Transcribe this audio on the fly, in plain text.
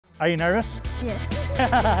Are you nervous? Yeah.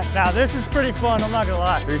 Now this is pretty fun, I'm not gonna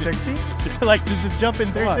lie. 360? Like just a jump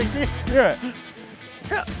in 360? Yeah.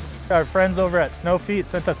 Our friends over at Snowfeet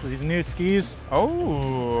sent us these new skis.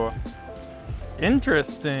 Oh,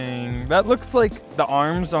 interesting. That looks like the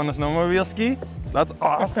arms on a snowmobile ski. That's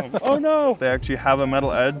awesome. Oh no! They actually have a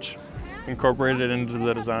metal edge incorporated into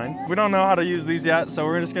the design. We don't know how to use these yet, so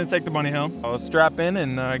we're just gonna take the bunny hill. I'll strap in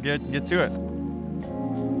and get to it.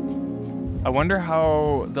 I wonder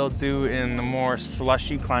how they'll do in the more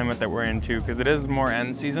slushy climate that we're into, because it is more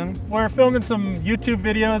end season. We're filming some YouTube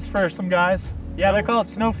videos for some guys. Yeah, they're called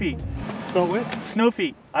Snowfeet.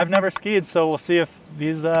 Snowfeet. I've never skied, so we'll see if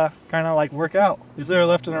these kind of like work out. These are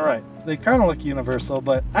left and a right. They kind of look universal,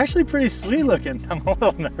 but actually pretty sweet looking. I'm a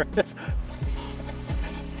little nervous.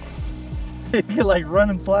 You can like run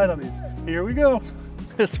and slide on these. Here we go.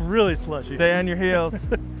 It's really slushy. Stay on your heels.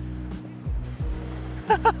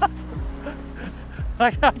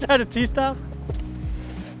 Like I tried to T-stop.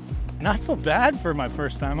 Not so bad for my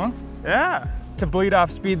first time, huh? Yeah. To bleed off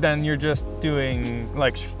speed, then you're just doing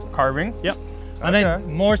like carving. Yep. And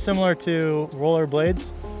then more similar to rollerblades,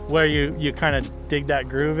 where you kind of dig that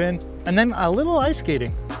groove in. And then a little ice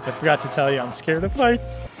skating. I forgot to tell you, I'm scared of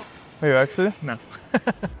heights. Are you actually? No.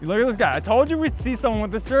 Look at this guy. I told you we'd see someone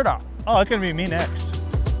with this shirt off. Oh, it's gonna be me next.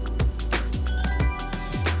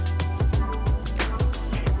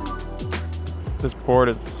 This board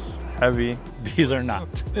is heavy. These are not.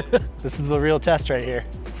 This is the real test right here.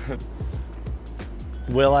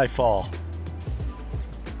 Will I fall?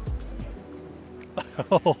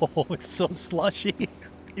 Oh, it's so slushy.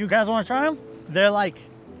 You guys want to try them? They're like,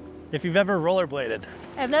 if you've ever rollerbladed.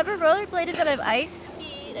 I've never rollerbladed, but I've ice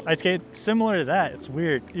skied. Ice skate, similar to that. It's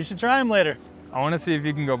weird. You should try them later. I want to see if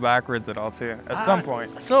you can go backwards at all too, at some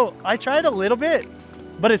point. So I tried a little bit,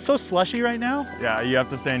 but it's so slushy right now. Yeah, you have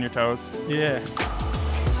to stay on your toes. Yeah.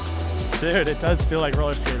 Dude, it does feel like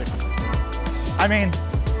roller skating. I mean,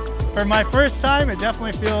 for my first time, it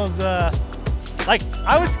definitely feels like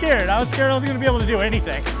I was scared. I was scared I was gonna be able to do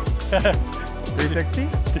anything.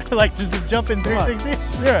 360? Like just to jump in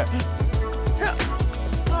 360? Yeah.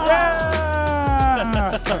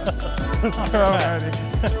 Let's go,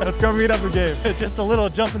 Eddie. Let's go meet up the game. Just a little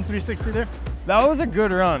jump in 360 there. That was a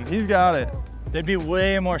good run. He's got it. They'd be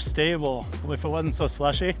way more stable if it wasn't so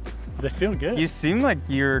slushy. They feel good. You seem like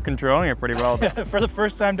you're controlling it pretty well. For the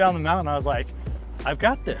first time down the mountain, I was like, I've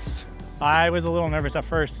got this. I was a little nervous at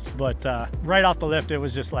first, but right off the lift, it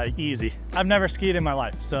was just like easy. I've never skied in my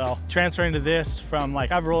life, so transferring to this from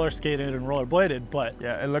like, I've roller skated and rollerbladed, but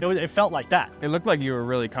yeah, it felt like that. It looked like you were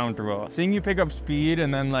really comfortable. Seeing you pick up speed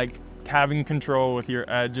and then like having control with your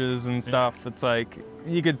edges and stuff, it's like,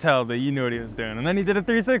 you could tell that you knew what he was doing. And then he did a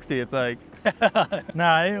 360, it's like.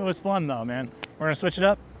 Nah, it was fun though, man. We're gonna switch it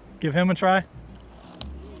up, give him a try.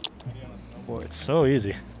 Boy, it's so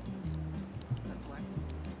easy.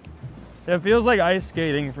 It feels like ice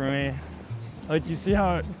skating for me. Like you see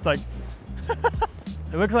how it's like,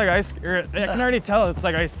 it looks like ice, I can already tell it's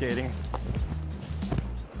like ice skating.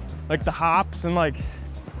 Like the hops and like.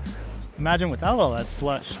 Imagine without all that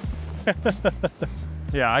slush.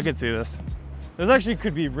 Yeah, I could see this. This actually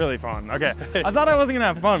could be really fun. Okay, I thought I wasn't gonna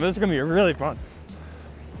have fun, but this is gonna be really fun.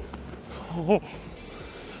 Whoa.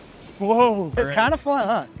 Whoa. It's kind of fun,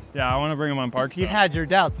 huh? Yeah, I wanna bring him on park. You had your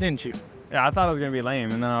doubts, didn't you? Yeah, I thought it was gonna be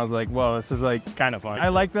lame, and then I was like, whoa, this is like kind of fun. I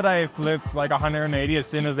like that I flipped like 180 as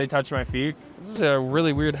soon as they touched my feet. This is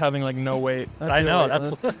really weird having like no weight. I know,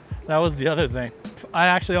 that was the other thing. I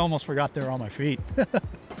actually almost forgot they were on my feet.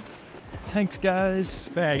 Thanks, guys.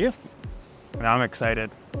 Thank you. Now I'm excited.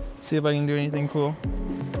 See if I can do anything cool.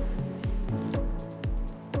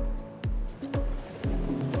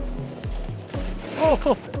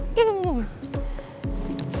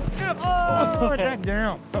 Oh, back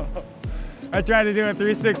down. I tried to do a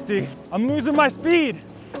 360. I'm losing my speed.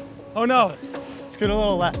 Oh no. Scoot a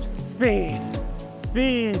little left. Speed,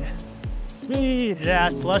 speed, speed. Yeah,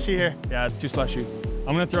 it's slushy here. Yeah, it's too slushy.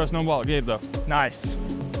 I'm gonna throw a snowball at Gabe though. Nice.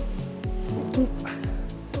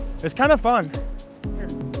 It's kind of fun.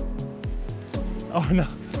 Oh no.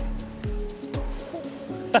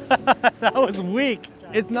 That was weak.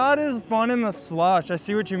 It's not as fun in the slush. I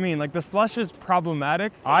see what you mean. Like the slush is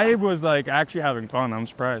problematic. I was like actually having fun. I'm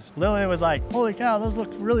surprised. Lily was like, holy cow, those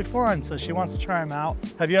look really fun. So she wants to try them out.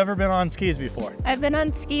 Have you ever been on skis before? I've been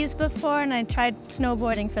on skis before and I tried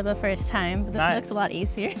snowboarding for the first time, but this looks a lot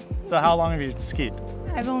easier. So how long have you skied?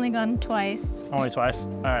 I've only gone twice. Only twice?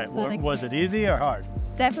 All right, was it easy or hard?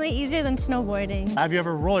 Definitely easier than snowboarding. Have you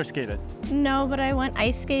ever roller skated? No, but I went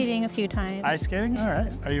ice skating a few times. Ice skating? All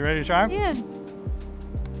right. Are you ready to try them? Yeah.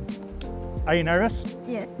 Are you nervous?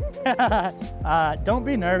 Yeah. Don't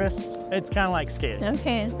be nervous. It's kind of like skating.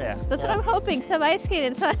 Okay. Yeah. That's what I'm hoping. So I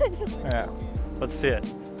skated. So Yeah. Let's see it.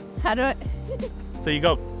 how do I? So you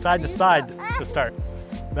go side to side to start.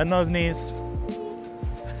 Bend those knees.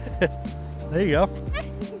 There you go.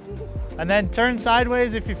 And then turn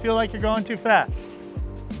sideways if you feel like you're going too fast.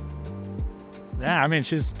 Yeah, I mean,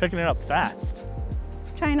 she's picking it up fast.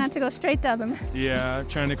 Trying not to go straight down them. Yeah,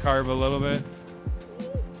 trying to carve a little bit.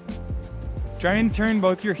 Try and turn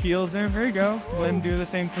both your heels in. There you go. Then do the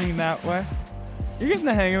same thing that way. You're getting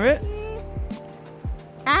the hang of it.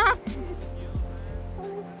 Ah!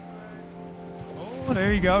 Oh,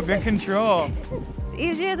 there you go. Good control. It's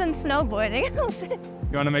easier than snowboarding.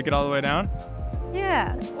 You want to make it all the way down?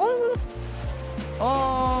 Yeah.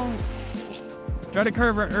 Oh. Try to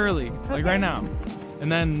curve it early, like right now.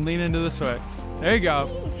 And then lean into this way. There you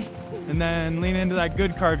go. And then lean into that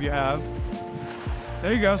good carve you have.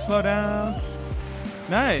 There you go, slow down.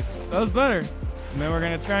 Nice, that was better. And then we're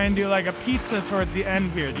gonna try and do like a pizza towards the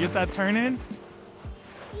end here. Do you get that turn in?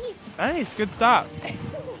 Nice, good stop.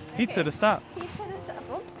 Pizza to stop.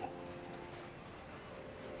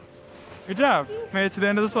 Good job, made it to the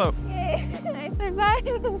end of the slope. Yay, I survived.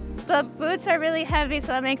 The boots are really heavy, so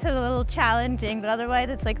that makes it a little challenging, but otherwise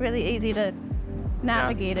it's like really easy to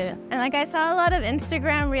navigate it. And like I saw a lot of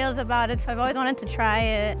Instagram reels about it, so I've always wanted to try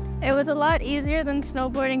it. It was a lot easier than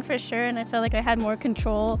snowboarding for sure, and I felt like I had more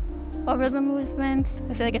control over the movements.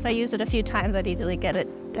 I feel like if I used it a few times, I'd easily get it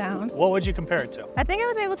down. What would you compare it to? I think I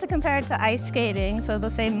was able to compare it to ice skating, so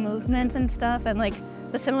the same movements and stuff, and like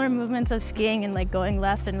the similar movements of skiing and like going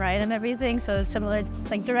left and right and everything, so similar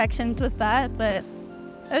like directions with that, but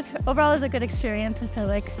overall it was a good experience. I feel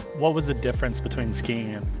like. What was the difference between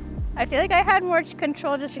skiing and? I feel like I had more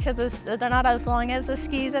control just because they're not as long as the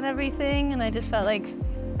skis and everything, and I just felt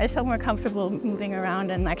more comfortable moving around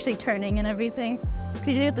and actually turning and everything. Because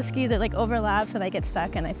you do the ski that like overlaps and I get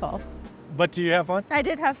stuck and I fall. But do you have fun? I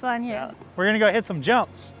did have fun, yeah. We're gonna go hit some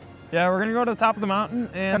jumps. Yeah, we're gonna go to the top of the mountain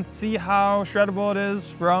and see how shreddable it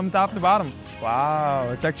is from top to bottom. Wow,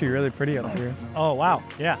 it's actually really pretty up here. Oh wow,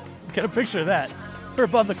 yeah. Let's get a picture of that. We're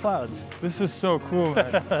above the clouds. This is so cool,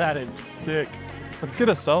 man. That is sick. Let's get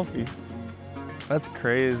a selfie. That's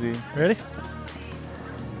crazy. Ready?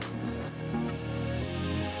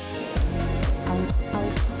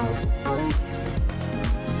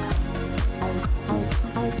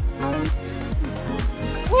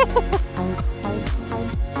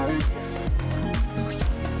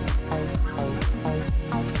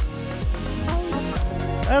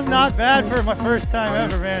 That's not bad for my first time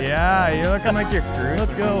ever, man. Yeah, you're looking like you're cruising.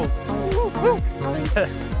 Let's go.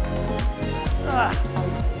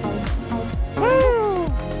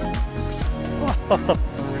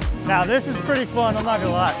 Now this is pretty fun, I'm not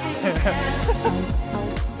gonna lie.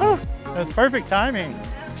 That was perfect timing.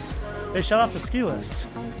 They shut off the ski lifts.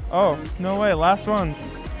 Oh, no way, last one.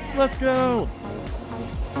 Let's go.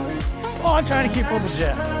 Oh, I'm trying to keep up with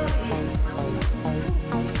Jet.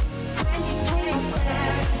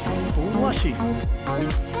 Slushy.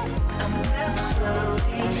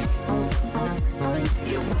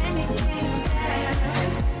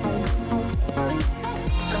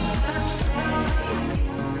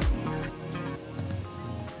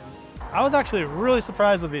 I was actually really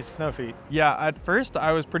surprised with these Snowfeet. Yeah, at first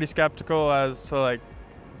I was pretty skeptical as to like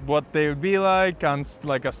what they would be like on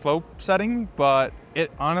like a slope setting, but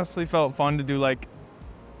it honestly felt fun to do like,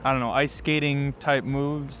 I don't know, ice skating type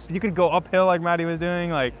moves. You could go uphill like Maddie was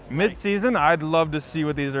doing, like mid-season. I'd love to see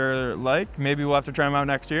what these are like. Maybe we'll have to try them out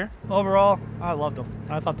next year. Overall, I loved them.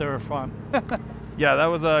 I thought they were fun. Yeah, that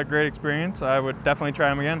was a great experience. I would definitely try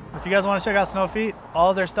them again. If you guys want to check out Snowfeet,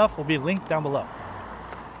 all their stuff will be linked down below.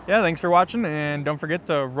 Yeah, thanks for watching, and don't forget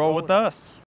to roll with us.